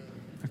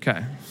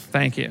 Okay,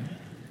 thank you.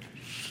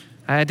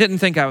 I didn't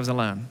think I was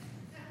alone.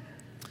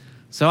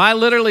 So I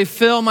literally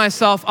fill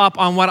myself up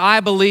on what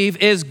I believe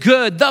is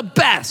good, the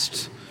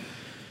best.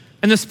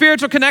 And the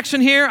spiritual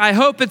connection here, I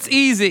hope it's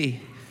easy.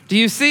 Do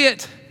you see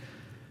it?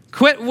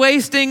 Quit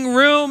wasting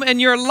room in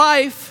your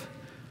life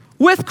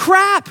with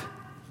crap,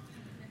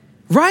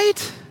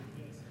 right?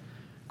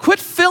 Quit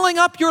filling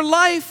up your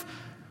life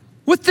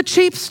with the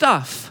cheap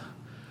stuff,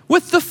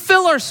 with the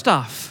filler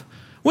stuff,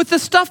 with the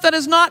stuff that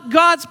is not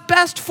God's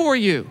best for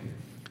you.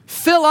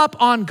 Fill up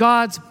on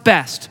God's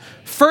best.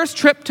 First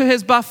trip to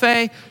his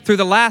buffet through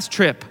the last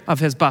trip of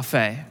his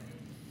buffet.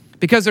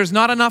 Because there's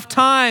not enough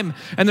time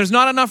and there's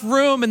not enough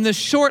room in this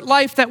short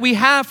life that we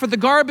have for the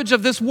garbage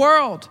of this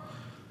world.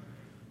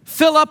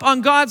 Fill up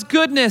on God's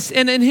goodness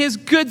and in his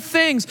good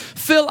things.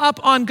 Fill up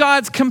on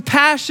God's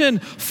compassion.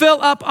 Fill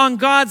up on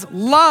God's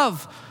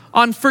love,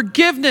 on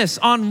forgiveness,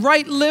 on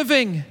right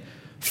living.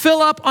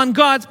 Fill up on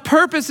God's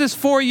purposes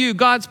for you,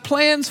 God's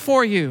plans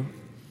for you.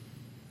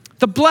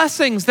 The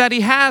blessings that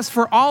he has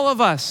for all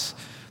of us.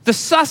 The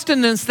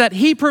sustenance that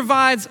he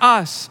provides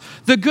us.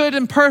 The good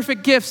and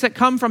perfect gifts that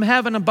come from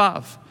heaven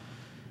above.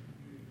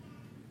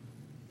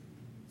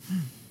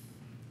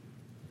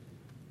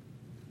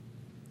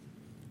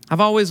 I've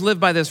always lived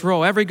by this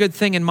rule. Every good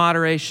thing in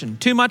moderation.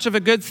 Too much of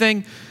a good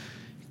thing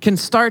can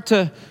start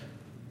to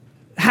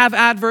have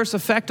adverse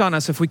effect on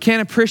us if we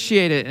can't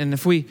appreciate it and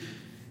if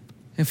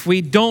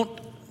we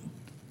don't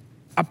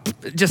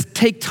just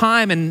take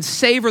time and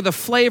savor the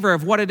flavor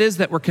of what it is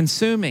that we're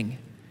consuming.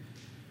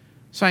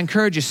 So I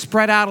encourage you,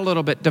 spread out a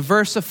little bit,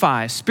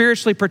 diversify,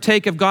 spiritually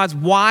partake of God's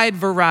wide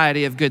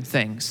variety of good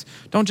things.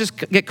 Don't just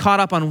get caught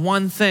up on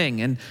one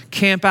thing and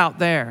camp out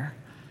there.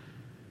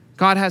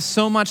 God has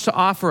so much to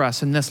offer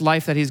us in this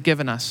life that he's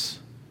given us.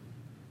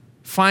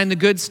 Find the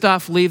good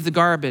stuff, leave the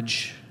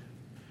garbage,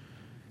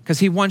 because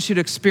he wants you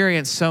to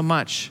experience so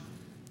much.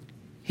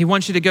 He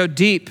wants you to go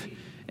deep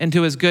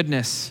into his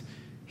goodness.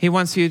 He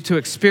wants you to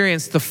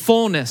experience the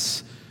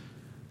fullness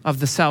of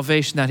the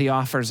salvation that he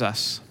offers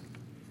us.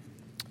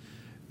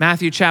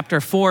 Matthew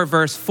chapter 4,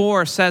 verse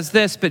 4 says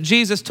this, but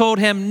Jesus told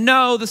him,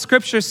 no, the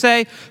scriptures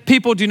say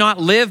people do not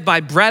live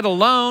by bread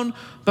alone,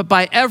 but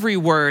by every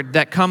word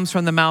that comes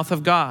from the mouth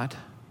of God.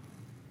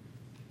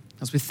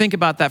 As we think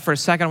about that for a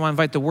second, I want to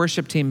invite the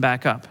worship team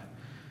back up.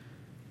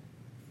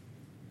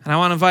 And I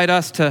want to invite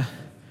us to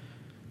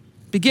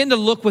begin to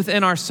look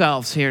within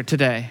ourselves here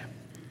today.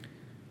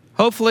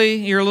 Hopefully,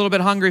 you're a little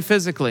bit hungry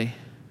physically.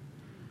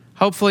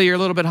 Hopefully, you're a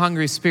little bit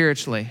hungry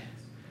spiritually.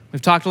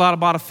 We've talked a lot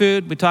about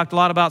food. We talked a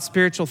lot about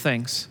spiritual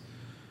things.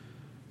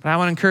 But I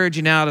want to encourage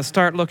you now to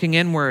start looking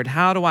inward.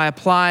 How do I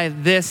apply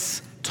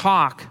this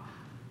talk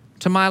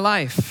to my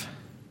life?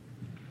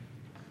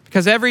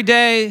 Because every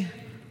day,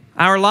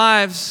 our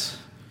lives,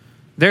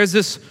 there's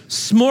this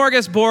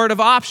smorgasbord of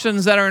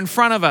options that are in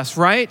front of us,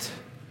 right?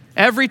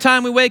 Every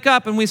time we wake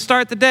up and we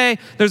start the day,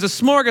 there's a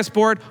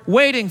smorgasbord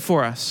waiting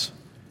for us.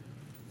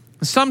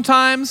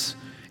 Sometimes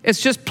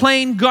it's just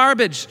plain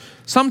garbage.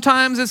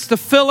 Sometimes it's the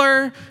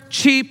filler,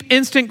 cheap,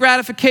 instant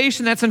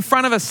gratification that's in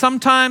front of us.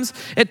 Sometimes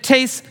it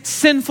tastes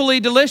sinfully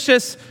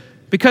delicious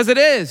because it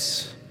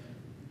is.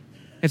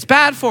 It's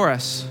bad for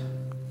us.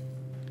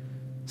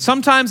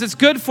 Sometimes it's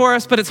good for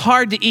us, but it's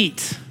hard to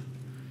eat.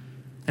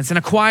 It's an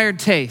acquired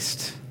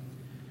taste.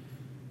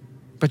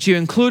 But you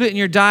include it in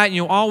your diet and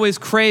you always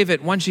crave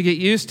it once you get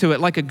used to it,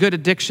 like a good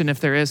addiction if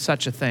there is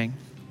such a thing.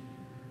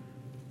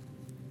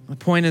 The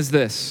point is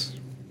this.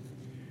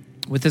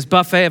 With this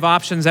buffet of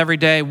options every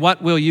day,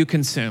 what will you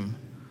consume?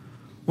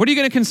 What are you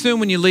going to consume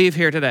when you leave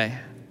here today?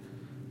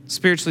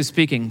 Spiritually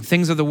speaking,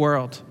 things of the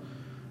world.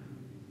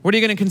 What are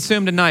you going to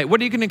consume tonight?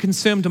 What are you going to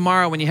consume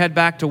tomorrow when you head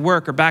back to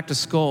work or back to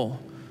school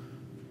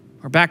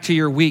or back to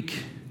your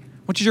week?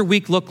 What does your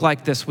week look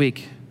like this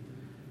week?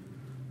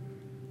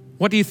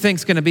 What do you think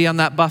is going to be on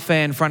that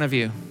buffet in front of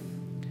you?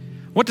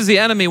 What does the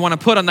enemy want to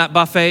put on that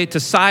buffet to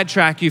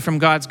sidetrack you from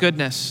God's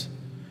goodness?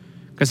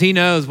 Because he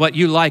knows what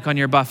you like on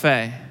your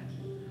buffet.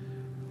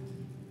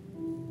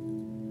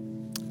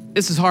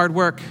 This is hard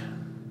work.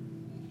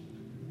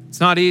 It's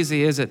not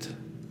easy, is it?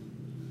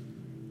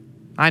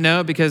 I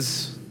know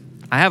because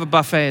I have a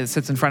buffet that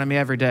sits in front of me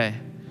every day.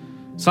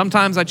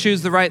 Sometimes I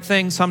choose the right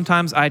thing,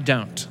 sometimes I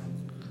don't.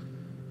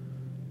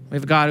 We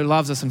have a God who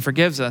loves us and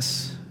forgives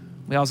us.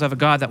 We also have a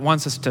God that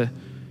wants us to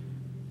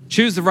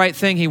choose the right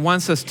thing. He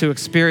wants us to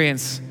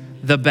experience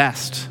the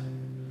best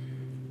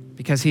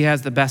because he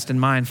has the best in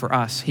mind for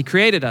us. He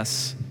created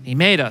us. He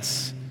made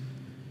us.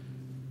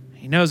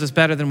 He knows us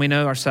better than we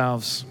know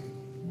ourselves.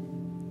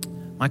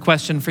 My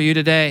question for you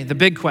today, the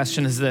big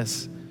question is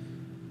this.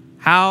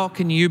 How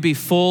can you be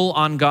full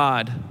on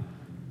God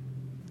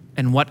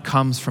and what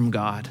comes from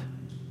God?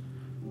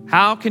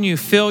 How can you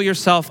fill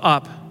yourself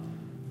up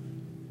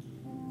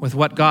with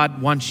what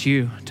God wants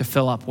you to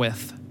fill up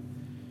with?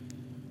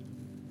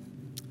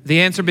 The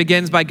answer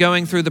begins by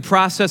going through the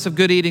process of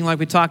good eating like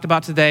we talked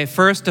about today.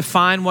 First,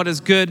 define what is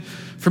good.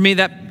 For me,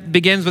 that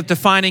begins with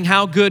defining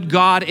how good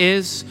God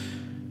is.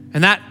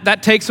 And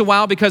that takes a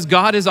while because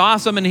God is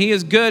awesome and he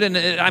is good. And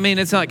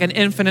it's like an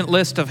infinite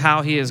list of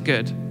how he is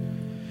good.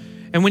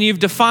 And when you've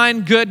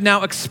defined good,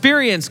 now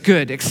experience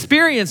good.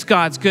 Experience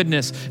God's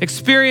goodness.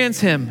 Experience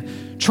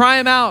him. Try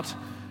him out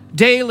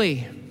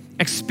daily.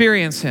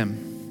 Experience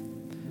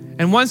him.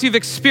 And once you've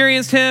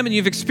experienced him and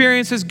you've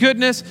experienced his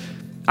goodness,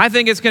 I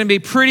think it's going to be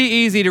pretty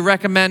easy to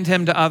recommend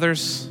him to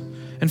others.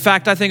 In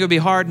fact, I think it would be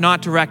hard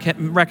not to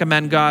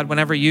recommend God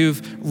whenever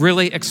you've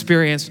really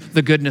experienced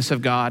the goodness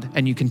of God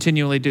and you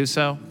continually do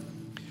so.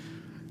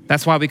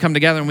 That's why we come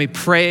together and we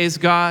praise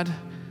God,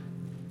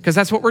 because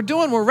that's what we're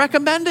doing. We're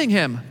recommending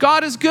him.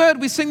 God is good.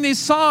 We sing these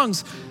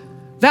songs.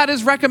 That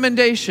is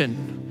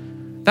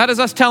recommendation. That is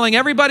us telling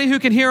everybody who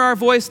can hear our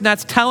voice, and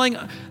that's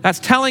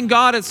telling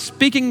God, it's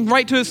speaking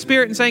right to his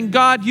spirit and saying,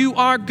 God, you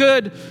are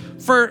good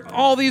for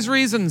all these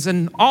reasons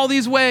and all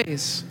these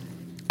ways.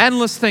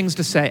 Endless things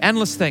to say,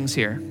 endless things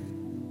here.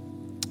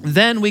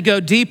 Then we go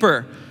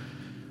deeper.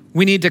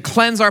 We need to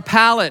cleanse our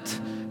palate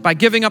by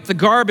giving up the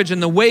garbage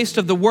and the waste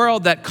of the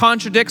world that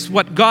contradicts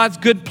what God's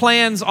good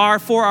plans are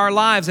for our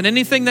lives. And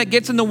anything that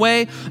gets in the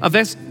way of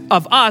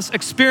us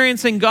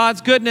experiencing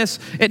God's goodness,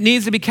 it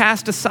needs to be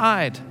cast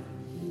aside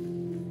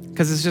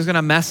because it's just going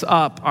to mess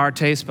up our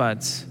taste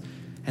buds.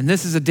 And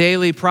this is a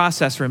daily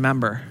process,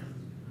 remember.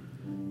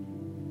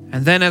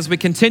 And then as we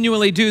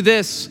continually do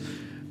this,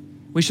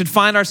 we should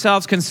find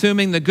ourselves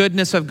consuming the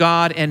goodness of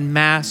God in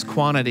mass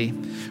quantity.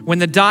 When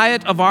the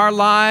diet of our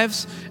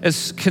lives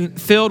is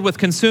filled with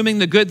consuming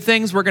the good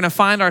things, we're going to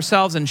find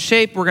ourselves in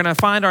shape. We're going to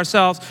find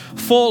ourselves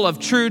full of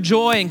true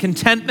joy and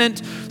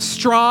contentment,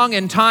 strong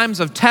in times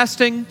of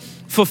testing,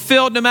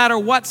 fulfilled no matter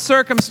what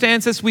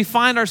circumstances we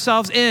find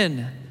ourselves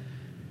in.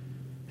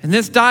 And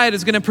this diet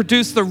is going to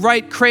produce the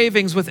right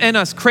cravings within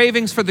us,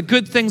 cravings for the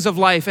good things of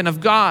life and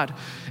of God.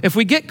 If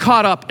we get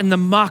caught up in the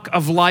muck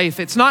of life,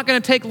 it's not going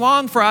to take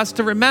long for us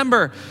to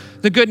remember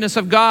the goodness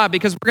of God,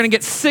 because we're going to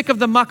get sick of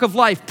the muck of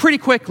life pretty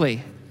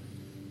quickly.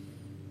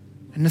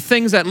 And the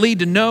things that lead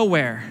to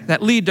nowhere,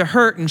 that lead to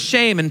hurt and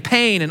shame and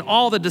pain and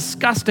all the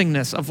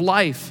disgustingness of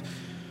life.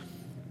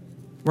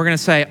 We're going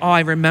to say, oh,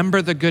 I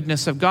remember the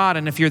goodness of God.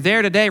 And if you're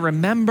there today,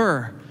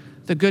 remember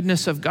the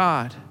goodness of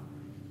God.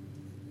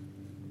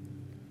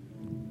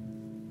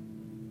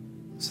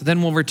 So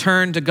then we'll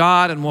return to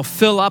God and we'll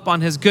fill up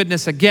on his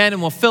goodness again,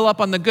 and we'll fill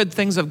up on the good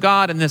things of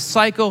God. And this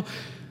cycle,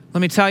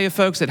 let me tell you,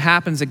 folks, it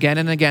happens again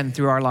and again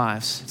through our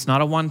lives. It's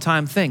not a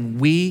one-time thing.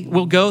 We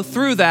will go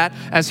through that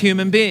as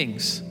human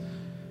beings.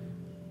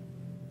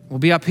 We'll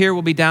be up here,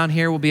 we'll be down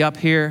here, we'll be up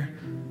here.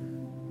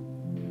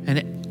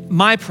 And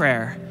my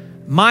prayer,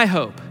 my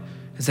hope,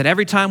 is that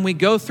every time we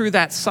go through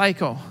that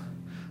cycle,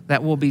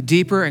 that we'll be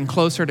deeper and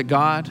closer to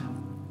God,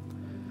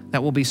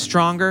 that we'll be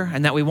stronger,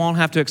 and that we won't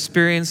have to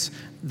experience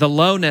the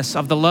lowness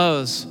of the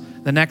lows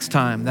the next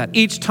time. That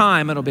each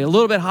time it'll be a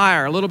little bit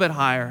higher, a little bit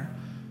higher.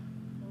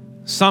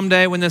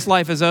 Someday when this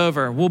life is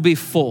over, we'll be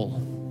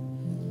full.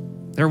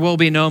 There will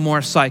be no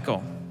more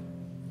cycle.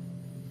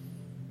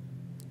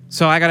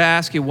 So I got to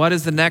ask you, what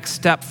is the next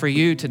step for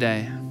you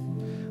today?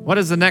 What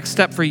is the next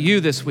step for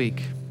you this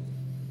week?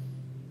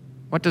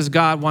 What does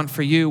God want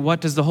for you? What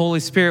does the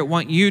Holy Spirit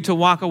want you to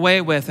walk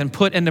away with and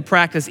put into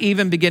practice,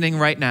 even beginning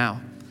right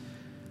now?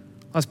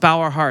 Let's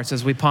bow our hearts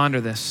as we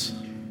ponder this.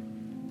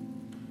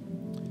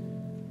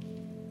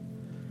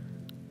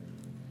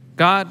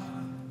 God,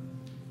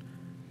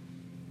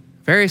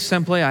 very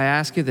simply, I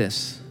ask you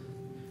this.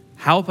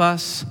 Help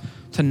us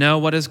to know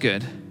what is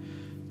good,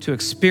 to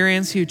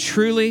experience you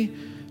truly,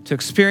 to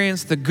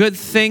experience the good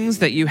things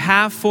that you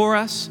have for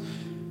us.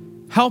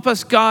 Help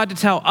us, God, to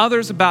tell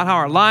others about how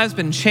our lives have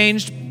been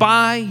changed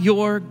by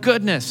your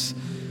goodness.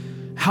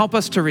 Help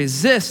us to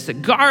resist the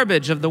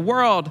garbage of the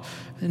world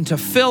and to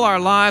fill our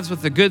lives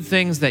with the good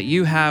things that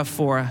you have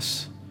for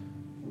us.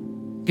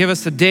 Give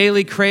us the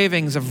daily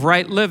cravings of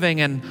right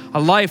living and a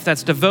life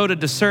that's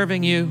devoted to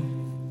serving you.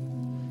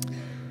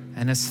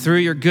 And it's through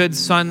your good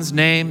Son's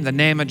name, the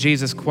name of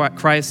Jesus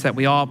Christ, that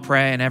we all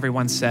pray, and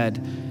everyone said,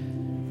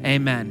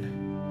 amen.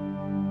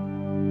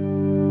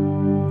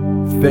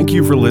 Thank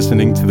you for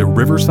listening to the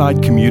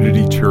Riverside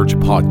Community Church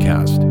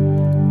podcast.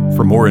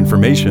 For more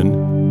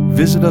information,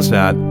 visit us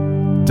at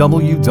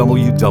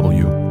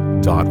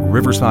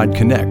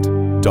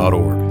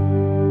www.riversideconnect.org.